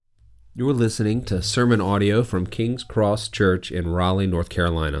You're listening to sermon audio from King's Cross Church in Raleigh, North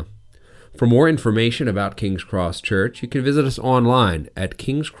Carolina. For more information about King's Cross Church, you can visit us online at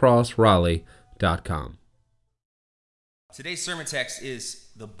kingscrossraleigh.com. Today's sermon text is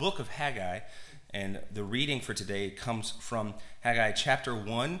the book of Haggai, and the reading for today comes from Haggai chapter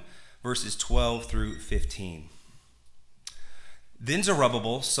 1, verses 12 through 15. Then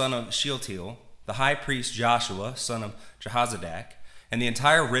Zerubbabel, son of Shealtiel, the high priest Joshua, son of Jehozadak, and the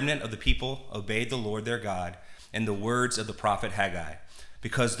entire remnant of the people obeyed the Lord their God and the words of the prophet Haggai,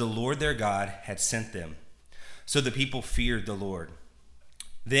 because the Lord their God had sent them. So the people feared the Lord.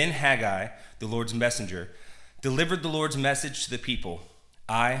 Then Haggai, the Lord's messenger, delivered the Lord's message to the people.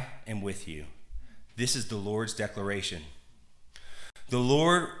 I am with you. This is the Lord's declaration. The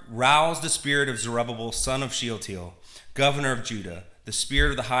Lord roused the spirit of Zerubbabel, son of Shealtiel, governor of Judah, the spirit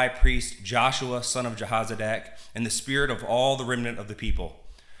of the high priest Joshua, son of Jehozadak, and the spirit of all the remnant of the people.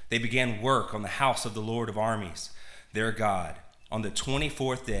 They began work on the house of the Lord of armies, their God, on the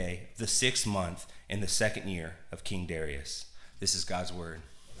 24th day of the 6th month in the 2nd year of King Darius. This is God's word.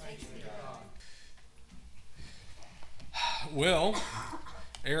 Thanks be to God. Well,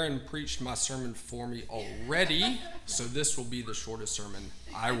 Aaron preached my sermon for me already, so this will be the shortest sermon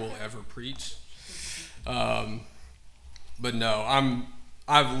I will ever preach. But no,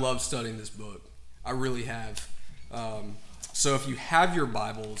 I've loved studying this book. I really have. So if you have your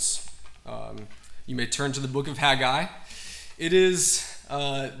Bibles, you may turn to the book of Haggai. It is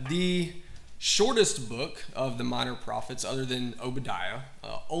the shortest book of the minor prophets other than Obadiah.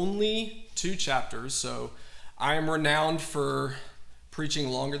 Only 2 chapters, so I am renowned for preaching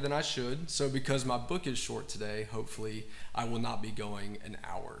longer than I should. So because my book is short today, hopefully I will not be going an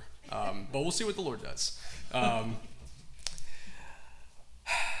hour. But we'll see what the Lord does.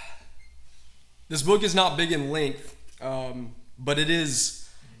 This book is not big in length, but it is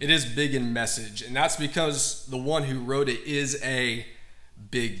big in message, and that's because the one who wrote it is a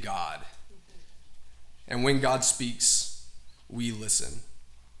big God. And when God speaks, we listen.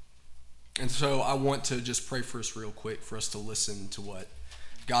 And so I want to just pray for us real quick for us to listen to what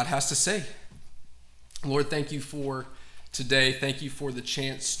God has to say. Lord, thank you for today. Thank you for the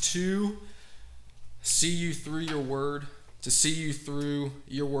chance to see you through your word, to see you through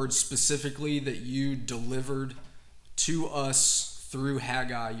your word specifically that you delivered to us through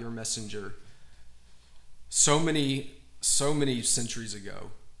Haggai, your messenger, so many centuries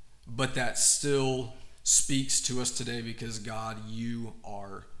ago, but that still speaks to us today because, God, you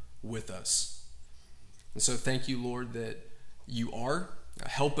are with us. And so thank you, Lord, that you are.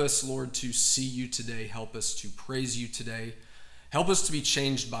 Help us, Lord, to see you today. Help us to praise you today. Help us to be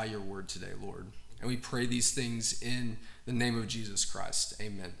changed by your word today, Lord. And we pray these things in the name of Jesus Christ.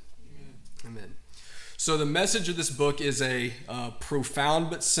 Amen. Amen. So the message of this book is a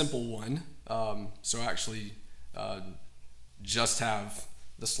profound but simple one. So I actually just have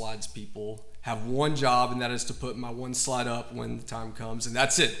the slides people have one job, and that is to put my one slide up when the time comes. And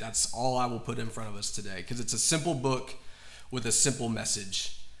that's it. That's all I will put in front of us today, because it's a simple book with a simple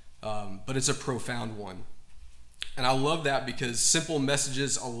message, but it's a profound one. And I love that because simple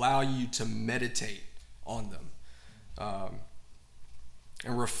messages allow you to meditate on them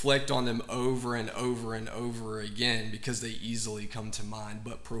and reflect on them over and over and over again because they easily come to mind.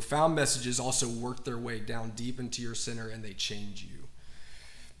 But profound messages also work their way down deep into your center and they change you.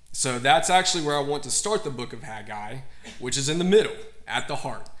 So that's actually where I want to start the book of Haggai, which is in the middle, at the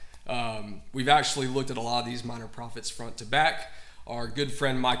heart. We've actually looked at a lot of these minor prophets front to back. Our good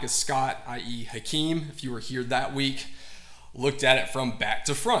friend Micah Scott, i.e. Hakeem, if you were here that week, looked at it from back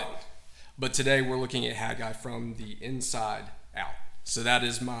to front. But today we're looking at Haggai from the inside out. So that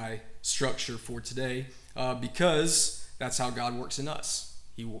is my structure for today, because that's how God works in us.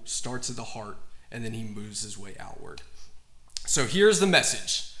 He starts at the heart and then he moves his way outward. So here's the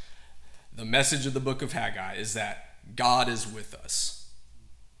message. The message of the book of Haggai is that God is with us.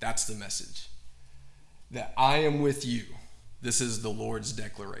 That's the message. That I am with you. This is the Lord's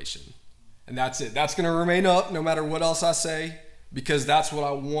declaration. And that's it. That's going to remain up no matter what else I say, because that's what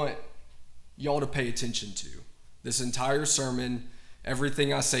I want y'all to pay attention to. This entire sermon,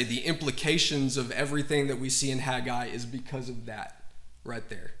 everything I say, the implications of everything that we see in Haggai is because of that right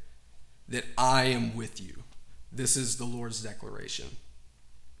there. That I am with you. This is the Lord's declaration.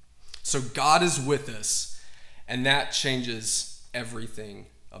 So God is with us, and that changes everything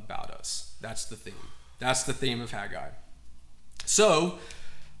about us. That's the theme. That's the theme of Haggai. So,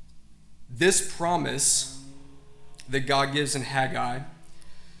 this promise that God gives in Haggai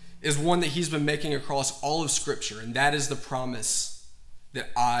is one that he's been making across all of Scripture, and that is the promise that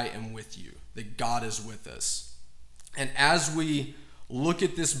I am with you, that God is with us. And as we look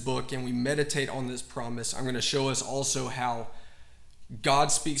at this book and we meditate on this promise, I'm going to show us also how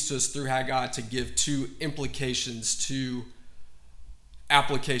God speaks to us through Haggai to give two implications, two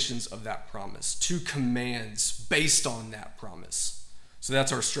applications of that promise, two commands based on that promise. So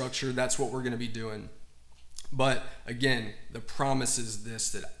that's our structure. That's what we're going to be doing. But again, the promise is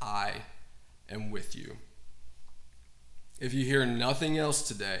this, that I am with you. If you hear nothing else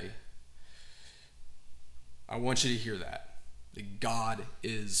today, I want you to hear that God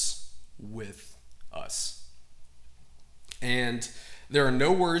is with us. And there are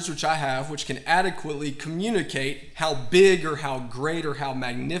no words which I have which can adequately communicate how big or how great or how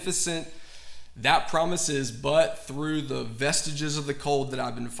magnificent that promise is, but through the vestiges of the cold that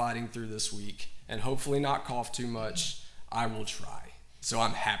I've been fighting through this week, and hopefully not cough too much, I will try. So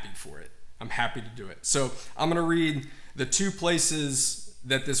I'm happy for it. I'm happy to do it. So I'm going to read the two places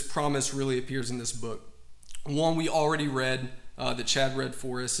that this promise really appears in this book. One we already read, that Chad read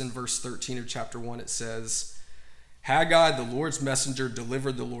for us in verse 13 of chapter 1. It says, Haggai, the Lord's messenger,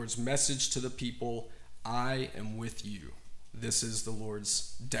 delivered the Lord's message to the people. I am with you. This is the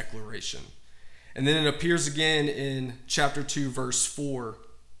Lord's declaration. And then it appears again in chapter 2, verse 4,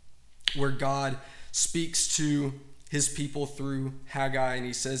 where God speaks to his people through Haggai, and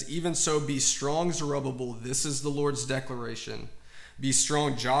he says, even so, be strong, Zerubbabel. This is the Lord's declaration. Be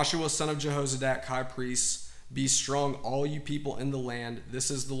strong, Joshua, son of Jehozadak, high priest. Be strong, all you people in the land.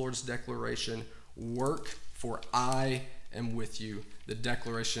 This is the Lord's declaration. Work, for I am with you. The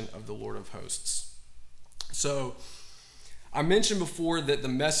declaration of the Lord of hosts. So I mentioned before that the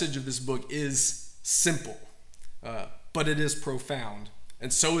message of this book is simple, but it is profound.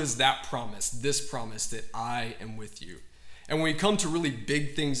 And so is that promise, this promise that I am with you. And when we come to really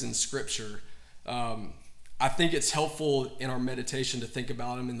big things in Scripture, I think it's helpful in our meditation to think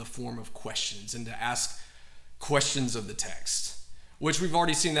about them in the form of questions and to ask questions of the text, which we've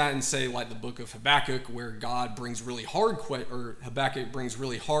already seen that in, say, like the book of Habakkuk, where God brings really hard Habakkuk brings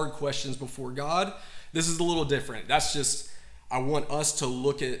really hard questions before God. This is a little different. That's just, I want us to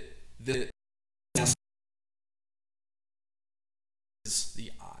look at the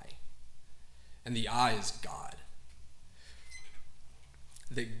I, and the I is God.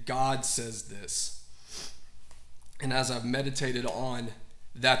 That God says this. And as I've meditated on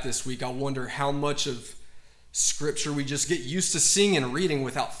that this week, I wonder how much of Scripture we just get used to seeing and reading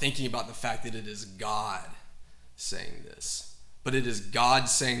without thinking about the fact that it is God saying this. But it is God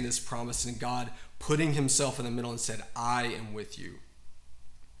saying this promise, and God putting himself in the middle and said, I am with you.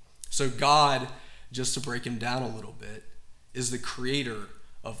 So God, just to break him down a little bit, is the creator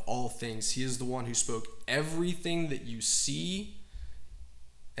of all things. He is the one who spoke everything that you see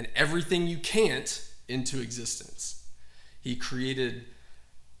and everything you can't into existence. He created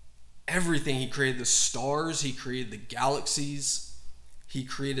everything. He created the stars. He created the galaxies. He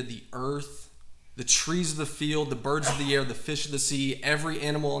created the earth, the trees of the field, the birds of the air, the fish of the sea, every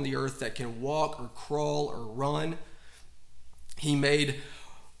animal on the earth that can walk or crawl or run. He made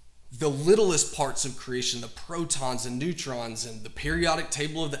the littlest parts of creation, the protons and neutrons and the periodic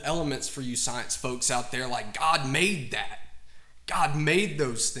table of the elements for you science folks out there. Like, God made that. God made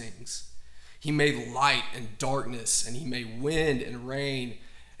those things. He made light and darkness, and he made wind and rain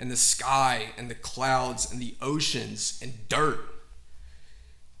and the sky and the clouds and the oceans and dirt.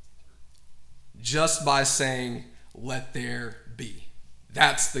 Just by saying, let there be.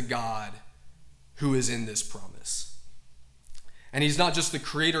 That's the God who is in this promise. And he's not just the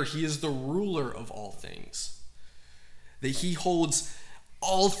creator, he is the ruler of all things. That he holds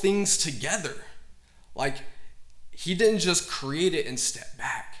all things together. Like, he didn't just create it and step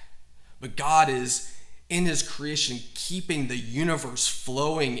back, but God is in his creation keeping the universe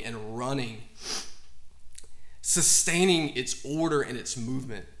flowing and running, sustaining its order and its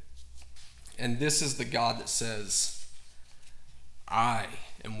movement. And this is the God that says, I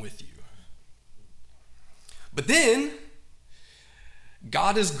am with you. But then,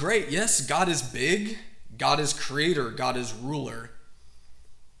 God is great. Yes, God is big. God is creator. God is ruler.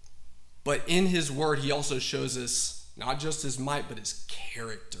 But in his word, he also shows us not just his might, but his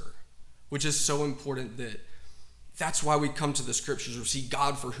character, which is so important that's why we come to the scriptures to see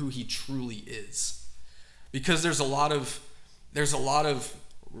God for who he truly is. Because there's a lot of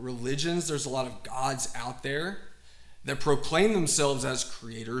religions, there's a lot of gods out there that proclaim themselves as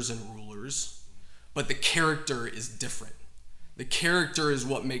creators and rulers, but the character is different. The character is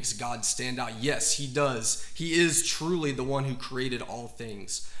what makes God stand out. Yes, he does. He is truly the one who created all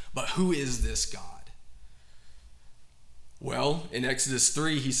things. But who is this God? Well, in Exodus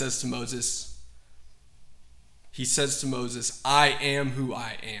 3, he says to Moses, I am who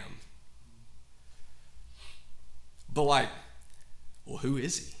I am. But well, who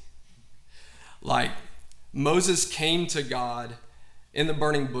is he? Like, Moses came to God in the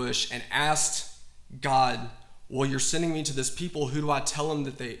burning bush and asked God, well, you're sending me to this people. Who do I tell them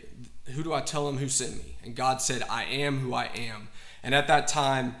who sent me? And God said, I am who I am. And at that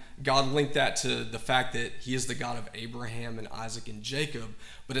time, God linked that to the fact that he is the God of Abraham and Isaac and Jacob.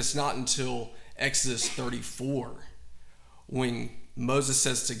 But it's not until Exodus 34 when Moses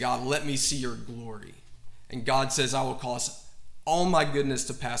says to God, let me see your glory. And God says, I will cause all my goodness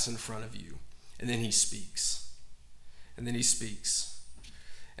to pass in front of you. And then he speaks. And then he speaks.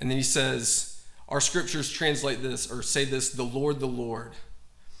 And then he says, our scriptures translate this or say this, the Lord.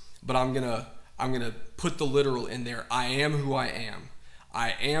 But I'm gonna put the literal in there. I am who I am.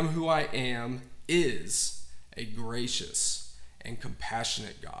 I am who I am is a gracious and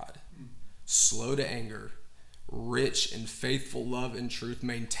compassionate God, slow to anger, rich in faithful love and truth,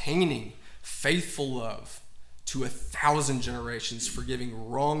 maintaining faithful love to 1,000 generations, forgiving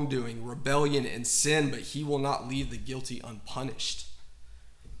wrongdoing, rebellion, and sin, but he will not leave the guilty unpunished.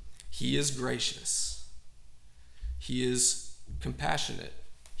 He is gracious. He is compassionate.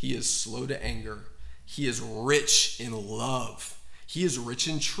 He is slow to anger. He is rich in love. He is rich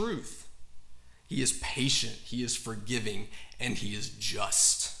in truth. He is patient. He is forgiving. And he is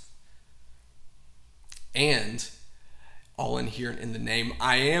just. And all inherent in the name,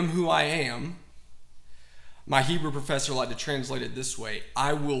 I am who I am. My Hebrew professor liked to translate it this way: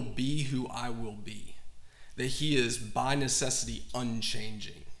 I will be who I will be. That he is by necessity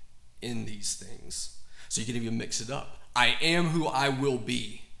unchanging in these things. So you can even mix it up. I am who I will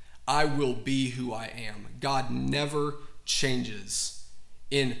be. I will be who I am. God never changes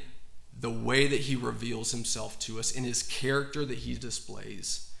in the way that he reveals himself to us, in his character that he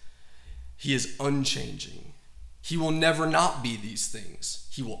displays. He is unchanging. He will never not be these things.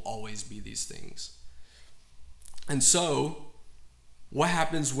 He will always be these things. And so, what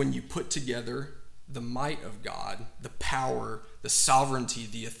happens when you put together the might of God, the power, the sovereignty,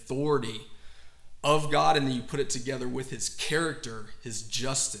 the authority of God, and then you put it together with his character, his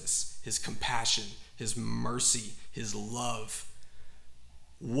justice, his compassion, his mercy, his love?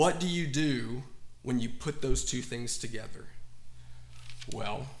 What do you do when you put those two things together?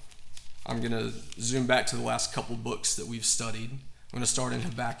 Well, I'm going to zoom back to the last couple books that we've studied. I'm going to start in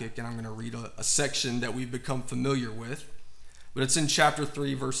Habakkuk, and I'm going to read a section that we've become familiar with. But it's in chapter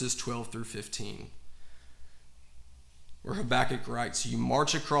 3, verses 12 through 15. Where Habakkuk writes, you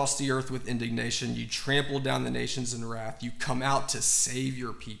march across the earth with indignation. You trample down the nations in wrath. You come out to save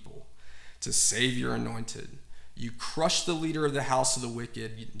your people, to save your anointed. You crush the leader of the house of the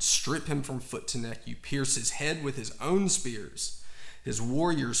wicked. You strip him from foot to neck. You pierce his head with his own spears. His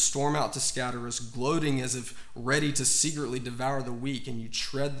warriors storm out to scatter us, gloating as if ready to secretly devour the weak. And you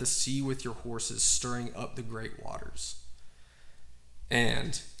tread the sea with your horses, stirring up the great waters.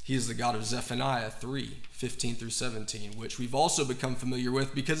 And he is the God of Zephaniah 3, 15 through 17, which we've also become familiar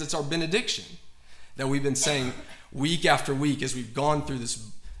with because it's our benediction that we've been saying week after week as we've gone through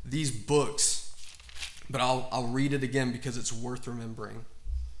these books. But I'll read it again because it's worth remembering.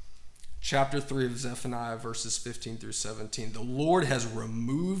 Chapter 3 of Zephaniah, verses 15 through 17. The Lord has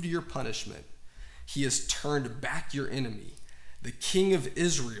removed your punishment. He has turned back your enemy. The King of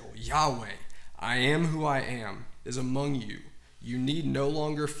Israel, Yahweh, I am who I am, is among you. You need no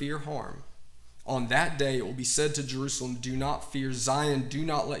longer fear harm. On that day it will be said to Jerusalem, do not fear. Zion, do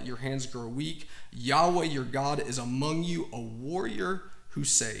not let your hands grow weak. Yahweh your God is among you, a warrior who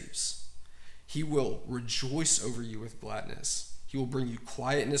saves. He will rejoice over you with gladness. He will bring you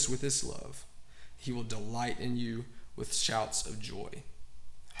quietness with his love. He will delight in you with shouts of joy.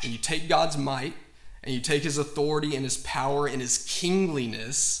 And you take God's might, and you take his authority and his power and his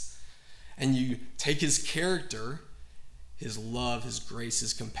kingliness, and you take his character, his love, his grace,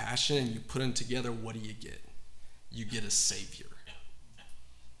 his compassion, and you put them together. What do you get? You get a Savior.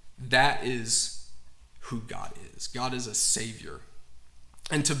 That is who God is. God is a Savior.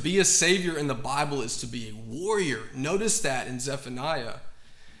 And to be a Savior in the Bible is to be a warrior. Notice that in Zephaniah,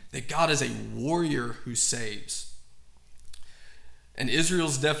 that God is a warrior who saves. And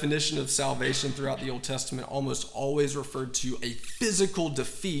Israel's definition of salvation throughout the Old Testament almost always referred to a physical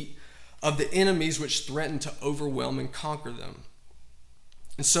defeat of the enemies which threaten to overwhelm and conquer them.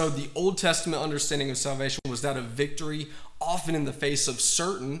 And so the Old Testament understanding of salvation was that of victory, often in the face of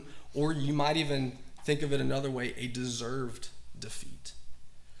certain, or you might even think of it another way, a deserved defeat.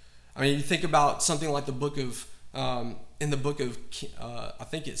 I mean, you think about something like the book of, I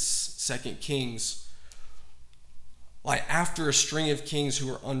think it's 2 Kings, like after a string of kings who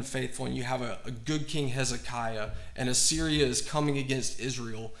are unfaithful, and you have a good king Hezekiah, and Assyria is coming against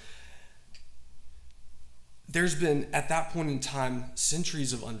Israel. there's been, at that point in time,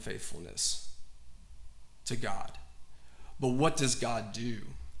 centuries of unfaithfulness to God. But what does God do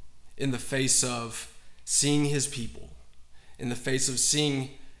in the face of seeing his people, in the face of seeing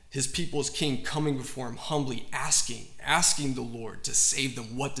his people's king coming before him humbly, asking the Lord to save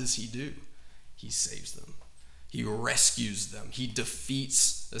them? What does he do? He saves them. He rescues them. He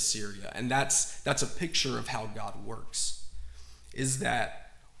defeats Assyria. And that's a picture of how God works, is that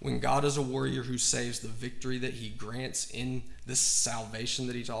when God is a warrior who saves, the victory that he grants in this salvation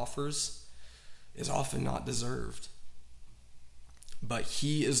that he offers is often not deserved. But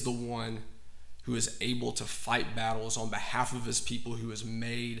he is the one who is able to fight battles on behalf of his people, who has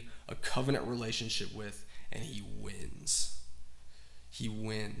made a covenant relationship with, and he wins. He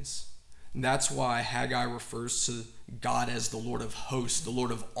wins. And that's why Haggai refers to God as the Lord of hosts, the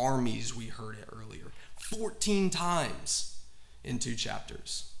Lord of armies. We heard it earlier 14 times in 2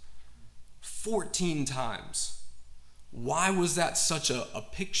 chapters. 14 times. Why was that such a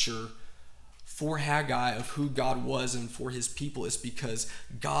picture for Haggai of who God was and for his people? It's because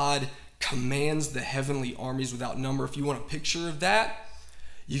God commands the heavenly armies without number. If you want a picture of that,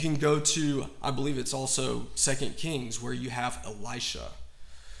 you can go to, I believe it's also 2 Kings, where you have Elisha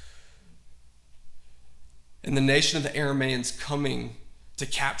and the nation of the Arameans coming to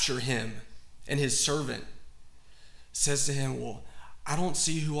capture him. And his servant says to him, well, I don't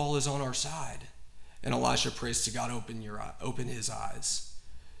see who all is on our side. And Elisha prays to God, open his eyes.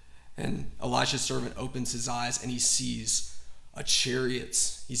 And Elisha's servant opens his eyes, and he sees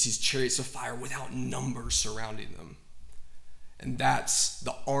chariots of fire without number surrounding them. And that's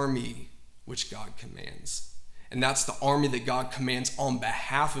the army which God commands. And that's the army that God commands on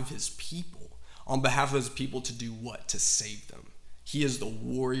behalf of his people. On behalf of his people to do what? To save them. He is the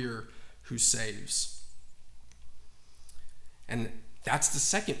warrior who saves. And that's the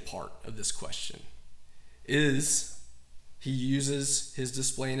second part of this question, is he uses his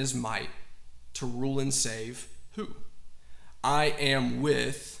display and his might to rule and save who? I am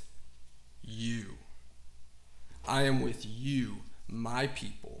with you. I am with you, my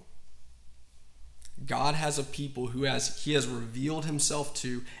people. God has a people he has revealed himself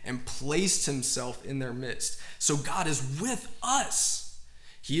to and placed himself in their midst. So God is with us.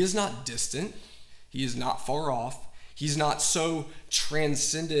 He is not distant. He is not far off. He's not so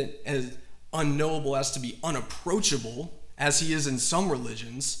transcendent and unknowable as to be unapproachable as he is in some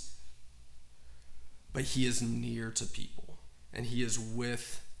religions. But he is near to people, and he is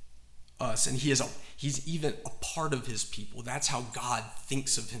with us, and he's even a part of his people. That's how God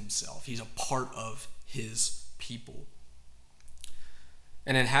thinks of himself. He's a part of his people.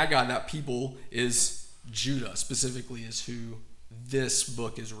 And in Haggai, that people is Judah, specifically, is who this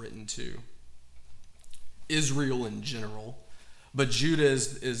book is written to. Israel in general, but Judah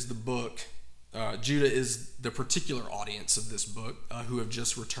is the book. Judah is the particular audience of this book, who have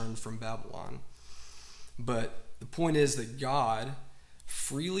just returned from Babylon. But the point is that God,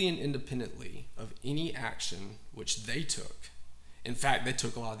 freely and independently of any action which they took. In fact, they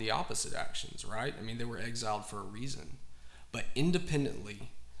took a lot of the opposite actions, right? I mean, they were exiled for a reason. But independently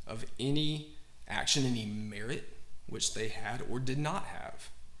of any action, any merit which they had or did not have,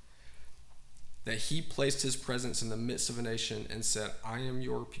 that he placed his presence in the midst of a nation and said, I am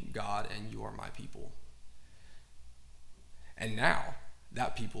your God and you are my people. And now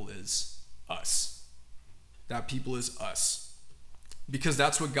that people is us. That people is us. Because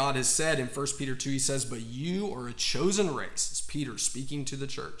that's what God has said in 1 Peter 2. He says, but you are a chosen race. It's Peter speaking to the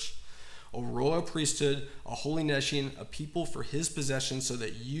church. A royal priesthood, a holy nation, a people for his possession, so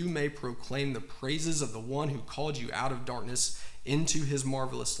that you may proclaim the praises of the one who called you out of darkness into his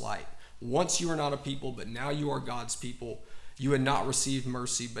marvelous light. Once you were not a people, but now you are God's people. You had not received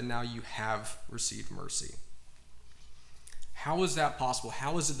mercy, but now you have received mercy. How is that possible?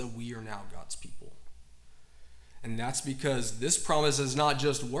 How is it that we are now God's people? And that's because this promise is not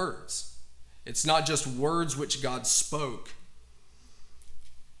just words. It's not just words which God spoke.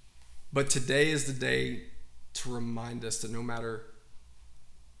 But today is the day to remind us that no matter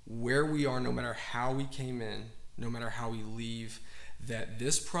where we are, no matter how we came in, no matter how we leave, that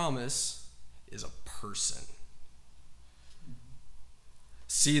this promise is a person.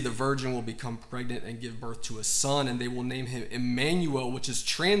 See, the virgin will become pregnant and give birth to a son, and they will name him Emmanuel, which is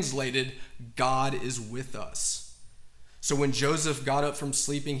translated, God is with us. So when Joseph got up from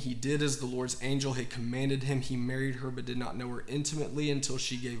sleeping, he did as the Lord's angel had commanded him. He married her but did not know her intimately until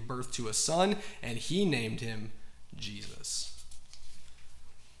she gave birth to a son, and he named him Jesus.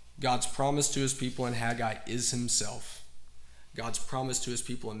 God's promise to his people in Haggai is himself. God's promise to his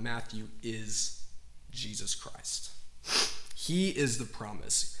people in Matthew is Jesus Christ. He is the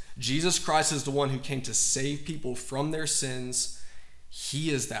promise. Jesus Christ is the one who came to save people from their sins.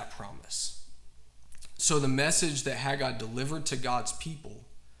 He is that promise. So the message that Haggai delivered to God's people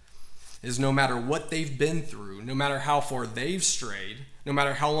is no matter what they've been through, no matter how far they've strayed, no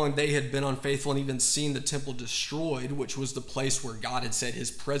matter how long they had been unfaithful and even seen the temple destroyed, which was the place where God had said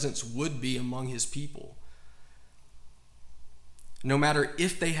his presence would be among his people, no matter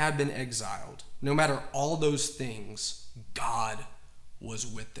if they had been exiled, no matter all those things, God was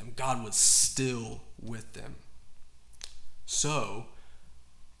with them. God was still with them. So,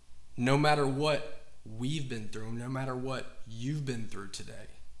 no matter what we've been through, no matter what you've been through today,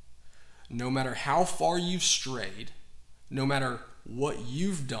 no matter how far you've strayed, no matter what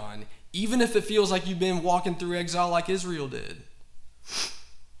you've done, even if it feels like you've been walking through exile like Israel did,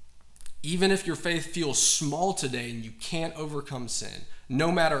 even if your faith feels small today and you can't overcome sin,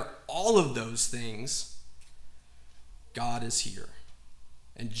 no matter all of those things, God is here.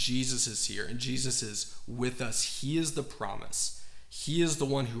 And Jesus is here. And Jesus is with us. He is the promise. He is the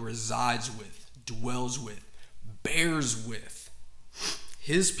one who resides with, dwells with, bears with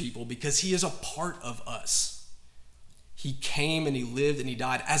his people because he is a part of us. He came and he lived and he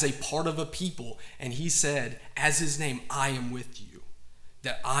died as a part of a people. And he said, as his name, I am with you.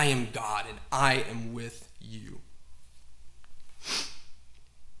 That I am God and I am with you.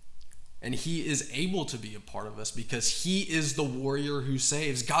 And he is able to be a part of us because he is the warrior who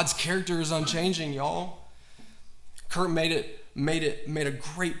saves. God's character is unchanging, y'all. Kurt made a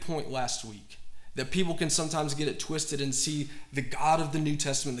great point last week that people can sometimes get it twisted and see the God of the New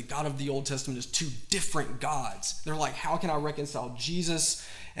Testament, the God of the Old Testament as two different gods. They're like, how can I reconcile Jesus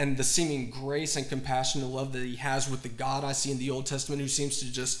and the seeming grace and compassion and love that he has with the God I see in the Old Testament who seems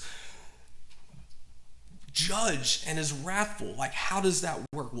to just judge and is wrathful? Like, how does that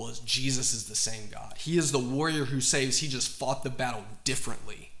work? Well, Jesus is the same God. He is the warrior who saves. He just fought the battle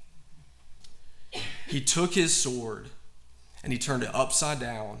differently. He took his sword and he turned it upside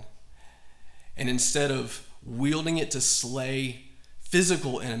down. And instead of wielding it to slay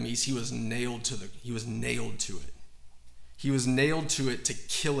physical enemies, he was nailed to it. He was nailed to it to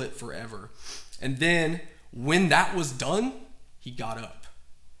kill it forever. And then when that was done, he got up.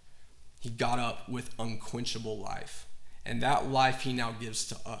 He got up with unquenchable life. And that life he now gives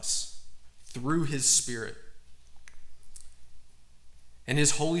to us through his Spirit. And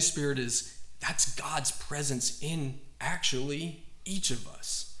his Holy Spirit that's God's presence in actually each of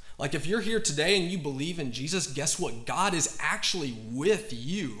us. Like if you're here today and you believe in Jesus, guess what? God is actually with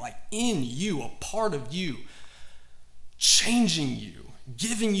you, like in you, a part of you, changing you,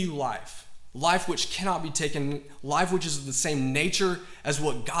 giving you life. Life which cannot be taken, life which is of the same nature as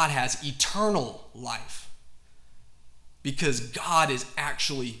what God has, eternal life. Because God is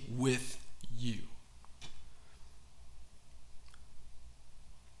actually with you.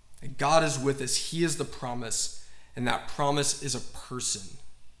 And God is with us. He is the promise, and that promise is a person,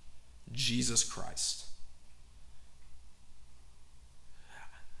 Jesus Christ.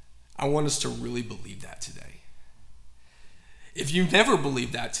 I want us to really believe that today. If you never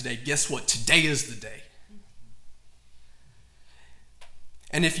believed that today, guess what? Today is the day.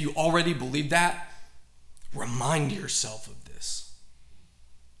 And if you already believe that, remind yourself of this.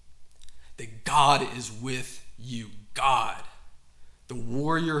 That God is with you. God, the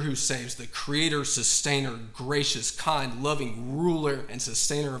warrior who saves, the creator, sustainer, gracious, kind, loving, ruler, and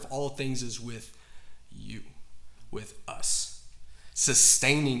sustainer of all things is with you, with us,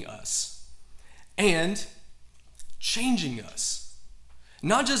 sustaining us, and changing us.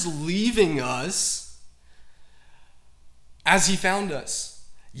 Not just leaving us as he found us.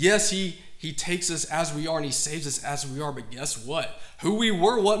 Yes, he takes us as we are and he saves us as we are, but guess what? Who we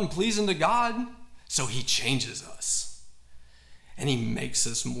were wasn't pleasing to God, so he changes us. And he makes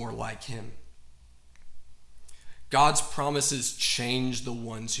us more like him. God's promises change the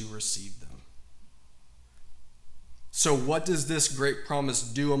ones who receive them. So what does this great promise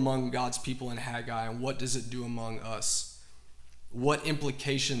do among God's people in Haggai, and what does it do among us? What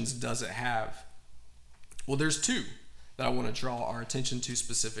implications does it have? Well, there's two that I want to draw our attention to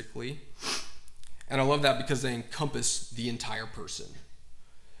specifically. And I love that because they encompass the entire person.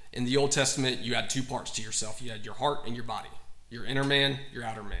 In the Old Testament, you had two parts to yourself. You had your heart and your body. Your inner man, your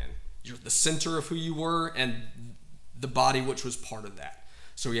outer man. You're the center of who you were and the body which was part of that.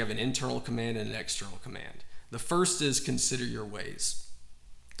 So we have an internal command and an external command. The first is consider your ways.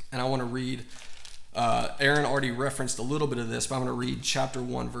 And I want to read, Aaron already referenced a little bit of this, but I'm going to read chapter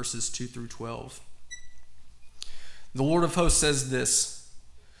 1, verses 2 through 12. The Lord of hosts says this: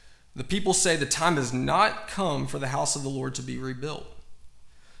 the people say the time has not come for the house of the Lord to be rebuilt.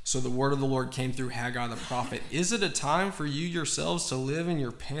 So the word of the Lord came through Haggai the prophet. Is it a time for you yourselves to live in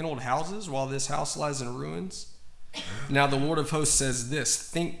your paneled houses while this house lies in ruins? Now the Lord of hosts says this,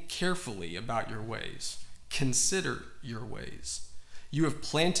 think carefully about your ways. Consider your ways. You have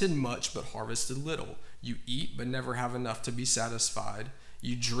planted much but harvested little. You eat but never have enough to be satisfied.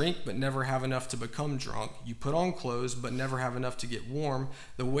 You drink but never have enough to become drunk. You put on clothes but never have enough to get warm.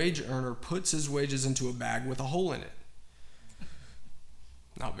 The wage earner puts his wages into a bag with a hole in it.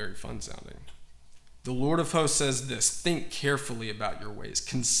 Not very fun sounding. The Lord of hosts says this, think carefully about your ways.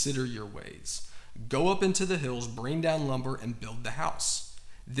 Consider your ways. Go up into the hills, bring down lumber, and build the house.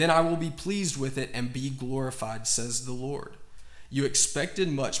 Then I will be pleased with it and be glorified, says the Lord. You expected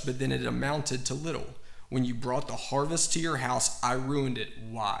much, but then it amounted to little. When you brought the harvest to your house, I ruined it.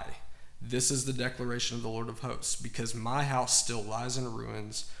 Why? This is the declaration of the Lord of hosts, because my house still lies in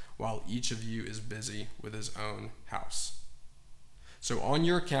ruins, while each of you is busy with his own house. So on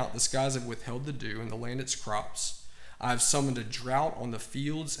your account, the skies have withheld the dew, and the land its crops. I have summoned a drought on the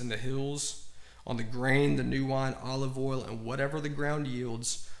fields and the hills, on the grain, the new wine, olive oil, and whatever the ground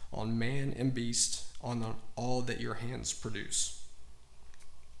yields, on man and beast, on all that your hands produce.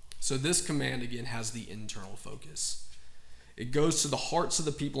 So this command, again, has the internal focus. It goes to the hearts of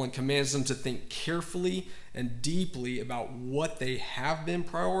the people and commands them to think carefully and deeply about what they have been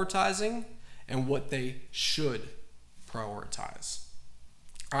prioritizing and what they should prioritize.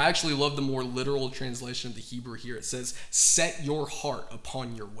 I actually love the more literal translation of the Hebrew here. It says, set your heart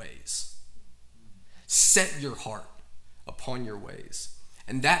upon your ways. Set your heart upon your ways.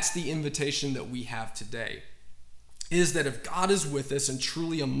 And that's the invitation that we have today, is that if God is with us and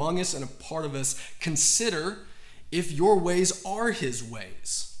truly among us and a part of us, consider if your ways are his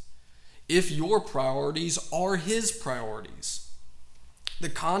ways, if your priorities are his priorities. The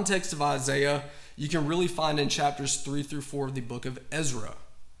context of Isaiah you can really find in chapters 3 through 4 of the book of Ezra.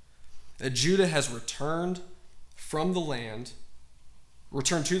 That Judah has returned to the land,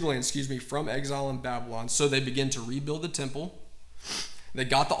 from exile in Babylon. So they begin to rebuild the temple. They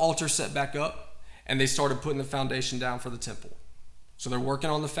got the altar set back up, and they started putting the foundation down for the temple. So they're working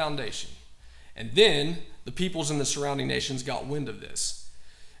on the foundation. And then the peoples in the surrounding nations got wind of this,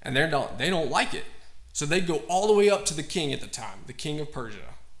 and they don't like it. So they go all the way up to the king at the time, the king of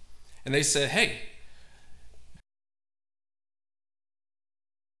Persia. And they said, hey,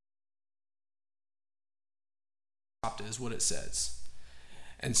 is what it says.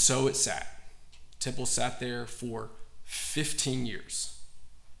 And so it sat. Temple sat there for 15 years.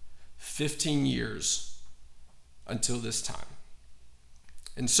 15 years until this time.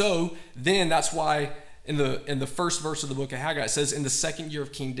 And so then that's why in the first verse of the book of Haggai, it says in the second year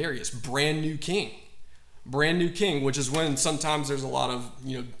of King Darius, brand new king, which is when sometimes there's a lot of,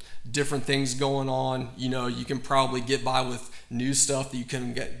 different things going on. You can probably get by with new stuff that you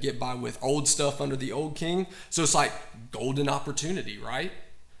couldn't get by with old stuff under the old king. So it's like golden opportunity, right?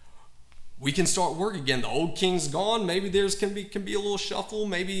 We can start work again. The old king's gone. Maybe there's can be a little shuffle.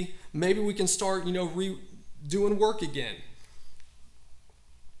 Maybe we can start, doing work again.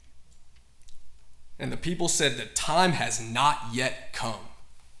 And the people said the time has not yet come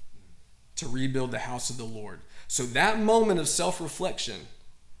to rebuild the house of the Lord. So that moment of self-reflection,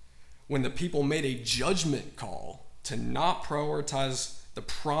 when the people made a judgment call to not prioritize the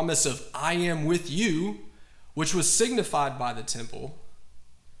promise of I am with you, which was signified by the temple,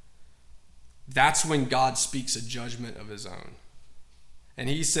 that's when God speaks a judgment of his own. And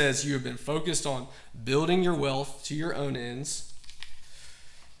he says, you have been focused on building your wealth to your own ends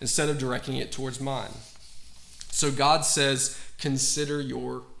instead of directing it towards mine. So God says, consider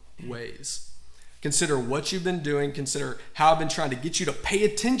your ways. Consider what you've been doing. Consider how I've been trying to get you to pay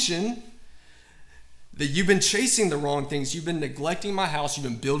attention, that you've been chasing the wrong things. You've been neglecting my house. You've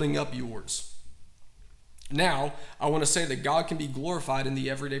been building up yours. Now, I want to say that God can be glorified in the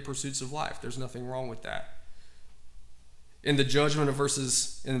everyday pursuits of life. There's nothing wrong with that. In the judgment of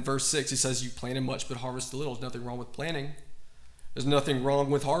in verse 6, he says, you planted much but harvested little. There's nothing wrong with planting. There's nothing wrong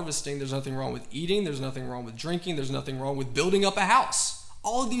with harvesting. There's nothing wrong with eating. There's nothing wrong with drinking. There's nothing wrong with building up a house.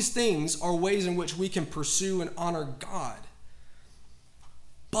 All of these things are ways in which we can pursue and honor God.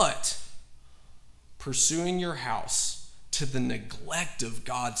 But pursuing your house to the neglect of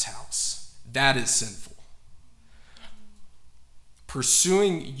God's house, that is sinful.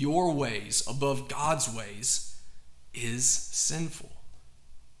 Pursuing your ways above God's ways is sinful.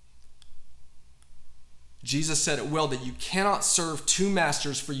 Jesus said it well, that you cannot serve two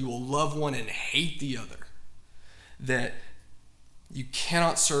masters, for you will love one and hate the other. That you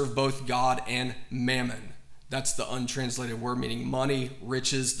cannot serve both God and mammon. That's the untranslated word meaning money,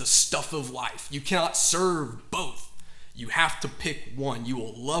 riches, the stuff of life. You cannot serve both. You have to pick one. You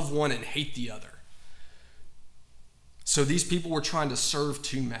will love one and hate the other. So these people were trying to serve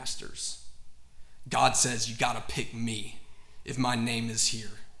two masters. God says, you got to pick me if my name is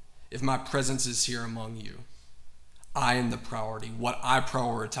here, if my presence is here among you. I am the priority, what I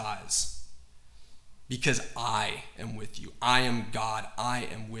prioritize, because I am with you. I am God. I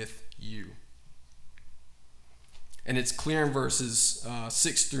am with you. And it's clear in verses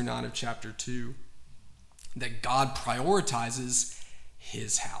 6 through 9 of chapter 2 that God prioritizes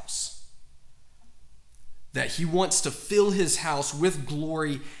his house. That he wants to fill his house with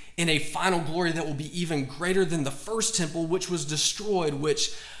glory, in a final glory that will be even greater than the first temple, which was destroyed,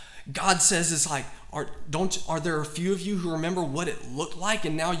 which God says is like, are there a few of you who remember what it looked like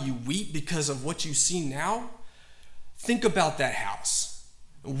and now you weep because of what you see now? Think about that house.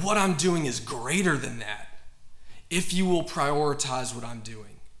 What I'm doing is greater than that, if you will prioritize what I'm doing.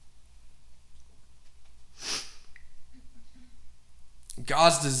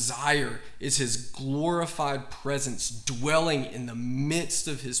 God's desire is his glorified presence dwelling in the midst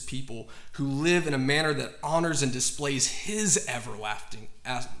of his people who live in a manner that honors and displays his everlasting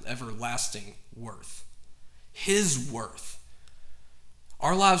worth. His worth.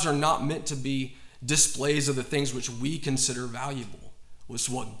 Our lives are not meant to be displays of the things which we consider valuable. It's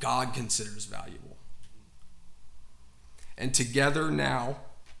what God considers valuable. And together now,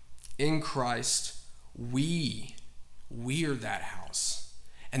 in Christ, we are that house.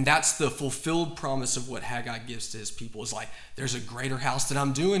 And that's the fulfilled promise of what Haggai gives to his people. It's like, there's a greater house that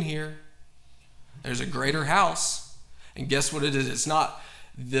I'm doing here. There's a greater house. And guess what it is? It's not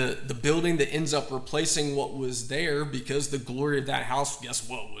the building that ends up replacing what was there, because the glory of that house, guess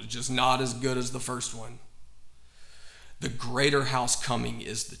what, was just not as good as the first one. The greater house coming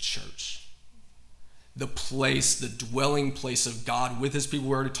is the church. The place, the dwelling place of God with his people.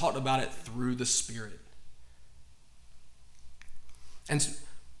 We already talked about it through the Spirit. And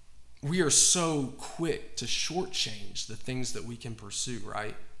we are so quick to shortchange the things that we can pursue,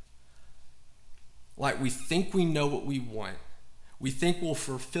 right? Like, we think we know what we want. We think we're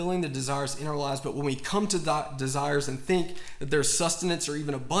fulfilling the desires in our lives, but when we come to that desires and think that there's sustenance or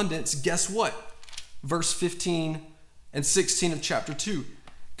even abundance, guess what? Verse 15 and 16 of chapter 2,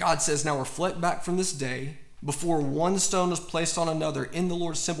 God says, now reflect back from this day. Before one stone was placed on another in the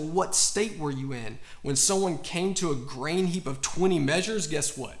Lord's temple, what state were you in? When someone came to a grain heap of 20 measures,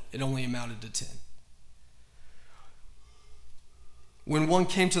 guess what? It only amounted to 10. When one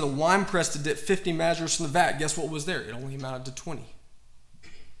came to the winepress to dip 50 measures from the vat, guess what was there? It only amounted to 20.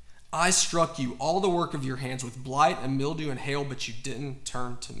 I struck you, all the work of your hands, with blight and mildew and hail, but you didn't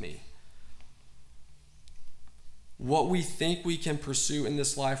turn to me. What we think we can pursue in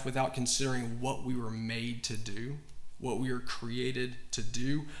this life without considering what we were made to do, what we are created to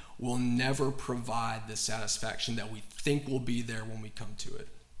do, will never provide the satisfaction that we think will be there when we come to it.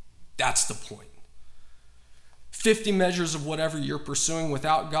 That's the point. 50 measures of whatever you're pursuing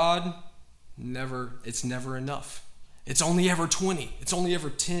without God, it's never enough. It's only ever 20. It's only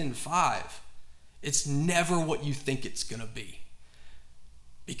ever 10, 5. It's never what you think it's going to be,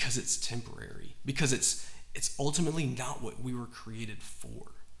 because it's temporary, because it's ultimately not what we were created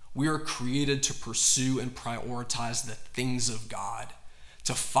for. We are created to pursue and prioritize the things of God,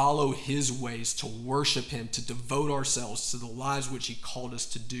 to follow his ways, to worship him, to devote ourselves to the lives which he called us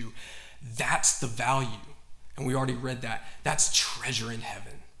to do. That's the value. And we already read that. That's treasure in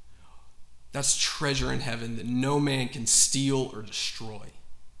heaven. That's treasure in heaven that no man can steal or destroy,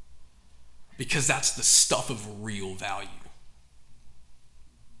 because that's the stuff of real value.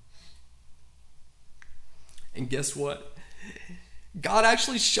 And guess what? God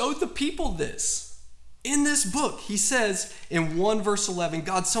actually showed the people this. In this book, he says in 1 verse 11,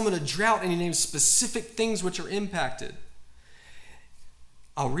 God summoned a drought and he names specific things which are impacted.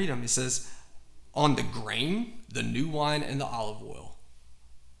 I'll read them. He says, on the grain, the new wine, and the olive oil.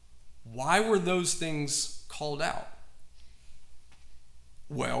 Why were those things called out?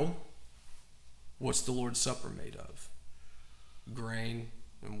 Well, what's the Lord's Supper made of? Grain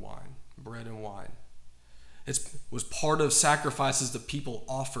and wine, bread and wine. It was part of sacrifices that people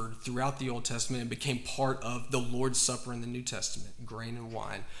offered throughout the Old Testament and became part of the Lord's Supper in the New Testament, grain and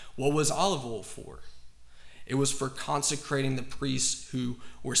wine. What was olive oil for? It was for consecrating the priests who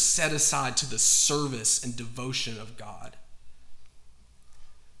were set aside to the service and devotion of God.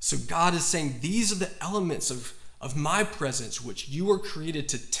 So God is saying, these are the elements of my presence, which you were created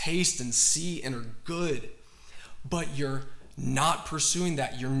to taste and see and are good, but you're not pursuing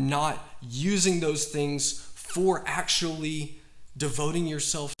that. You're not using those things for actually devoting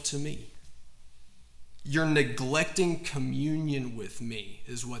yourself to me. You're neglecting communion with me,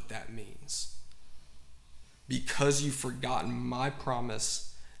 is what that means. because you've forgotten my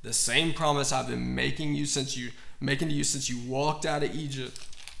promise, the same promise I've been making to you since you walked out of Egypt.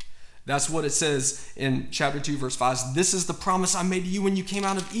 That's what it says in chapter 2, verse 5. This is the promise I made to you when you came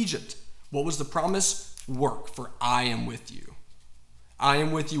out of Egypt. What was the promise? Work, for I am with you. I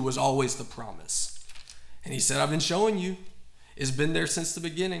am with you was always the promise. And he said, I've been showing you. It's been there since the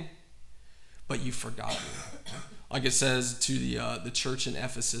beginning, but you've forgotten. Like it says to the church in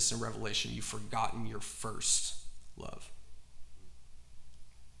Ephesus in Revelation, you've forgotten your first love.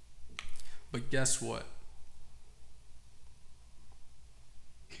 But guess what?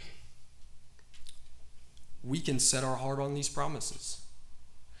 We can set our heart on these promises.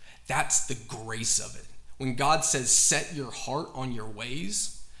 That's the grace of it. When God says, set your heart on your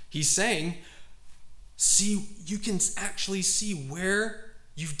ways, he's saying, you can actually see where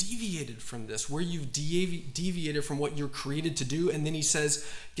you've deviated from this, where you've deviated from what you're created to do. And then he says,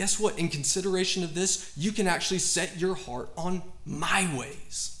 guess what? In consideration of this, you can actually set your heart on my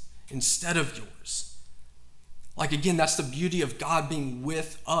ways instead of yours. Like, again, that's the beauty of God being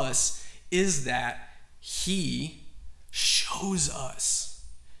with us, is that he shows us.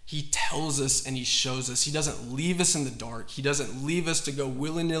 He tells us and he shows us. He doesn't leave us in the dark. He doesn't leave us to go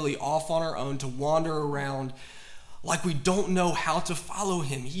willy-nilly off on our own, to wander around like we don't know how to follow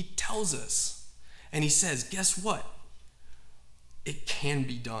him. He tells us. And he says, guess what? It can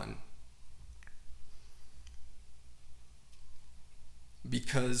be done.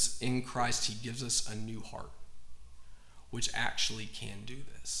 Because in Christ, he gives us a new heart, which actually can do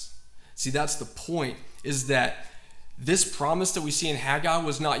this. See, that's the point, is that this promise that we see in Haggai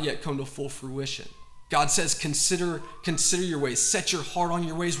was not yet come to full fruition. God says, consider your ways, set your heart on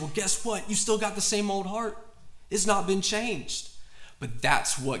your ways. Well, guess what? You still got the same old heart. It's not been changed. But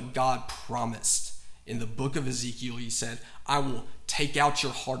that's what God promised. In the book of Ezekiel, he said, I will take out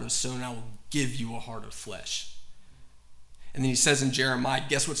your heart of stone and I will give you a heart of flesh. And then he says in Jeremiah,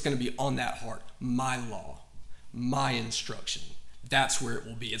 guess what's going to be on that heart? My law, my instruction. That's where it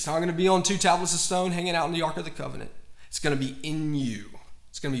will be. It's not going to be on 2 tablets of stone hanging out in the Ark of the Covenant. It's going to be in you.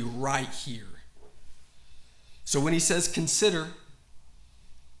 It's going to be right here. So when he says consider,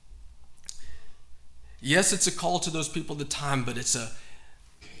 yes, it's a call to those people at the time, but it's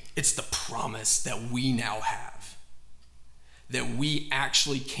the promise that we now have. That we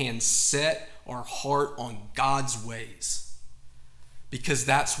actually can set our heart on God's ways. Because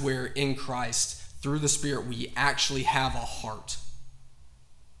that's where in Christ, through the Spirit, we actually have a heart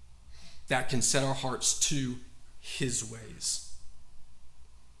that can set our hearts to his ways.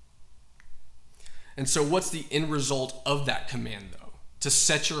 And so what's the end result of that command, though? To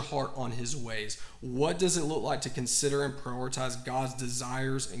set your heart on his ways. What does it look like to consider and prioritize God's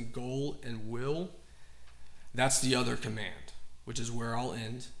desires and goal and will? That's the other command, which is where I'll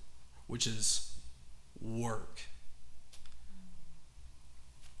end, which is work.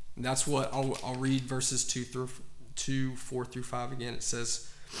 And that's what I'll read verses 4 through 5 again. It says,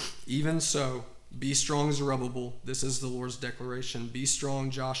 even so, be strong, Zerubbabel. This is the Lord's declaration. Be strong,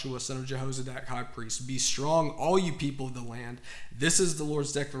 Joshua, son of Jehozadak, high priest. Be strong, all you people of the land. This is the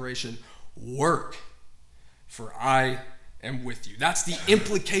Lord's declaration. Work, for I am with you. That's the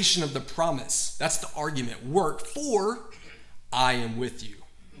implication of the promise. That's the argument. Work, for I am with you.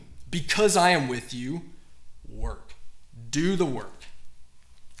 Because I am with you, work. Do the work.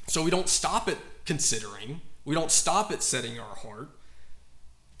 So we don't stop at considering. We don't stop at setting our heart.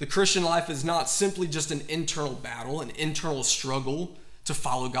 The Christian life is not simply just an internal battle, an internal struggle to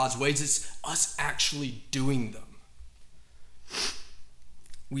follow God's ways. It's us actually doing them.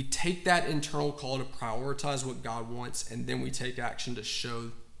 We take that internal call to prioritize what God wants, and then we take action to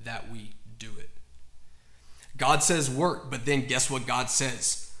show that we do it. God says work, but then guess what God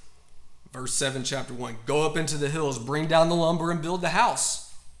says? Verse 7, chapter 1, go up into the hills, bring down the lumber, and build the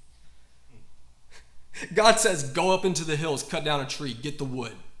house. God says, go up into the hills, cut down a tree, get the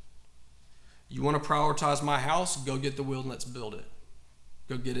wood. You want to prioritize my house? Go get the wood and let's build it.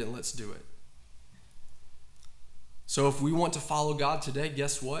 Go get it and let's do it. So if we want to follow God today,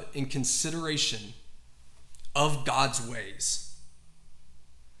 guess what? In consideration of God's ways,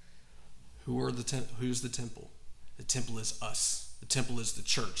 who's the temple? The temple is us. The temple is the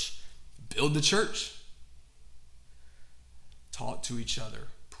church. Build the church. Talk to each other.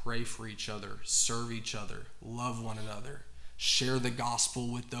 Pray for each other. Serve each other. Love one another. Share the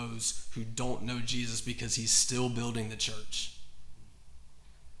gospel with those who don't know Jesus, because he's still building the church.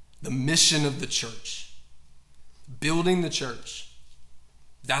 The mission of the church. Building the church.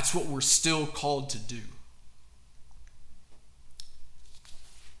 That's what we're still called to do.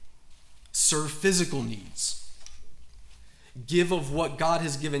 Serve physical needs. Give of what God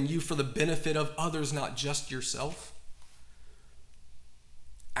has given you for the benefit of others, not just yourself.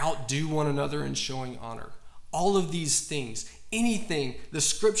 Outdo one another in showing honor. All of these things, anything, the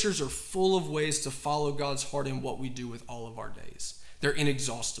scriptures are full of ways to follow God's heart in what we do with all of our days. They're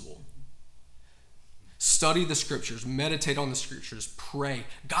inexhaustible. Study the scriptures, meditate on the scriptures, pray.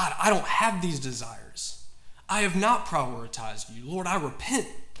 God, I don't have these desires. I have not prioritized you. Lord, I repent.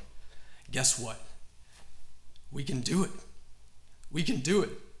 Guess what? We can do it. We can do it.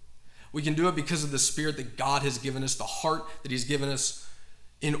 We can do it because of the Spirit that God has given us, the heart that He's given us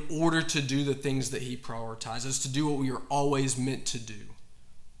in order to do the things that He prioritizes, to do what we are always meant to do.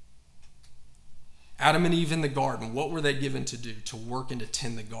 Adam and Eve in the garden, what were they given to do? To work and to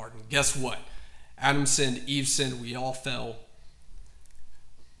tend the garden. Guess what? Adam sinned, Eve sinned, we all fell.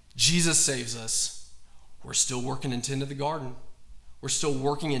 Jesus saves us. We're still working and tending the garden. We're still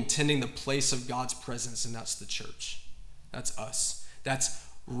working and tending the place of God's presence, and that's the church. That's us. That's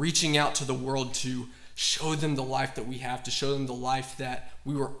reaching out to the world to show them the life that we have, to show them the life that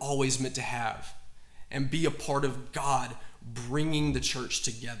we were always meant to have, and be a part of God bringing the church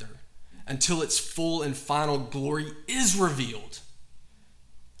together until its full and final glory is revealed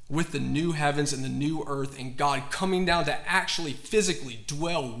with the new heavens and the new earth, and God coming down to actually physically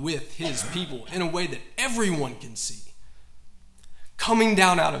dwell with His people in a way that everyone can see. Coming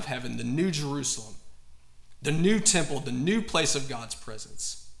down out of heaven, the new Jerusalem, the new temple, the new place of God's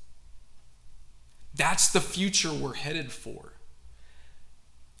presence. That's the future we're headed for.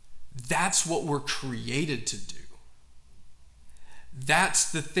 That's what we're created to do. That's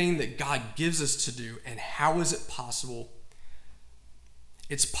the thing that God gives us to do. And how is it possible?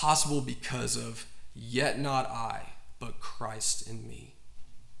 It's possible because of, yet not I, but Christ in me.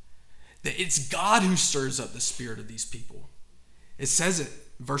 That it's God who stirs up the spirit of these people. It says it,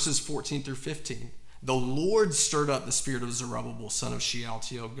 verses 14 through 15. The Lord stirred up the spirit of Zerubbabel, son of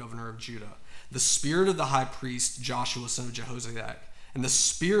Shealtiel, governor of Judah, the spirit of the high priest, Joshua, son of Jehozadak, and the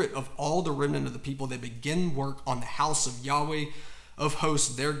spirit of all the remnant of the people. They begin work on the house of Yahweh of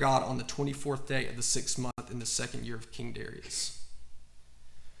hosts, their God, on the 24th day of the 6th month in the 2nd year of King Darius.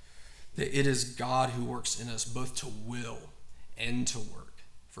 That it is God who works in us both to will and to work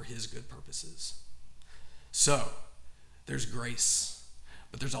for His good purposes. So, there's grace,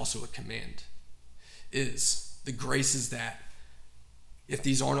 but there's also a command. The grace is that if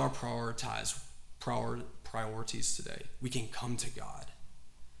these aren't our priorities today, we can come to God.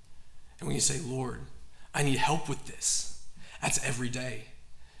 And we can say, Lord, I need help with this. That's every day.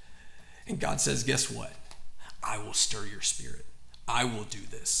 And God says, guess what? I will stir your spirit. I will do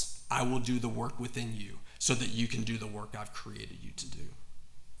this. I will do the work within you so that you can do the work I've created you to do.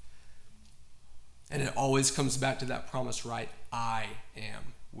 And it always comes back to that promise, right? I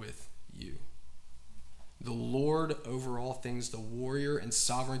am with you. The Lord over all things, the warrior and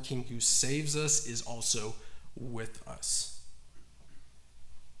sovereign King who saves us, is also with us.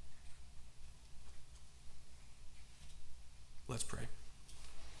 Let's pray.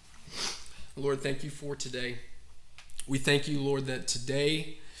 Lord, thank you for today. We thank you, Lord, that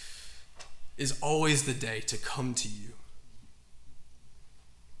today is always the day to come to you.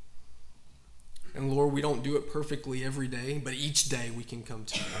 And Lord, we don't do it perfectly every day, but each day we can come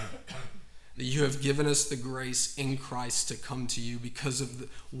to you. That you have given us the grace in Christ to come to you because of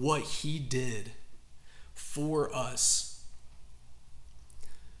what He did for us.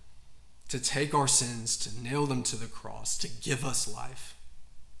 To take our sins, to nail them to the cross, to give us life.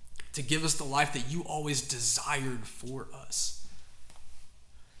 To give us the life that you always desired for us.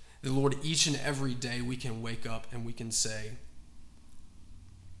 That, Lord, each and every day we can wake up and we can say,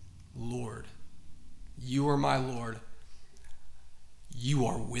 Lord, you are my Lord. You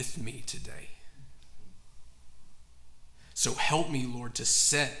are with me today. So help me, Lord, to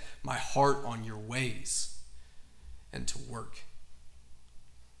set my heart on your ways and to work.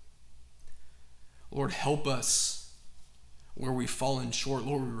 Lord, help us where we've fallen short.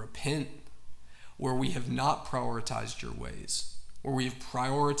 Lord, we repent where we have not prioritized your ways, where we have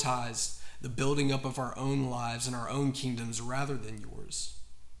prioritized the building up of our own lives and our own kingdoms rather than yours.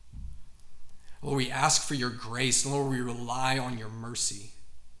 Lord, we ask for your grace. Lord, we rely on your mercy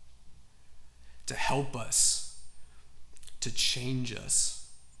to help us, to change us,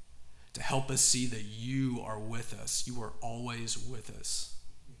 to help us see that you are with us. You are always with us.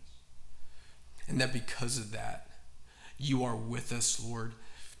 And that because of that, you are with us, Lord,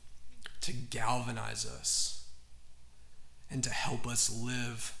 to galvanize us and to help us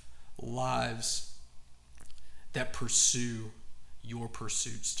live lives that pursue your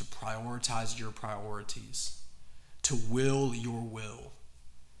pursuits, to prioritize your priorities, to will your will,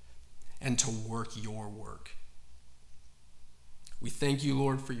 and to work your work. We thank you,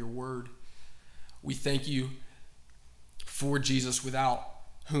 Lord, for your word. We thank you for Jesus, without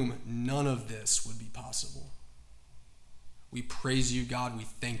whom none of this would be possible. We praise you, God. We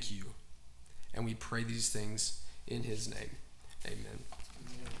thank you. And we pray these things in his name. Amen.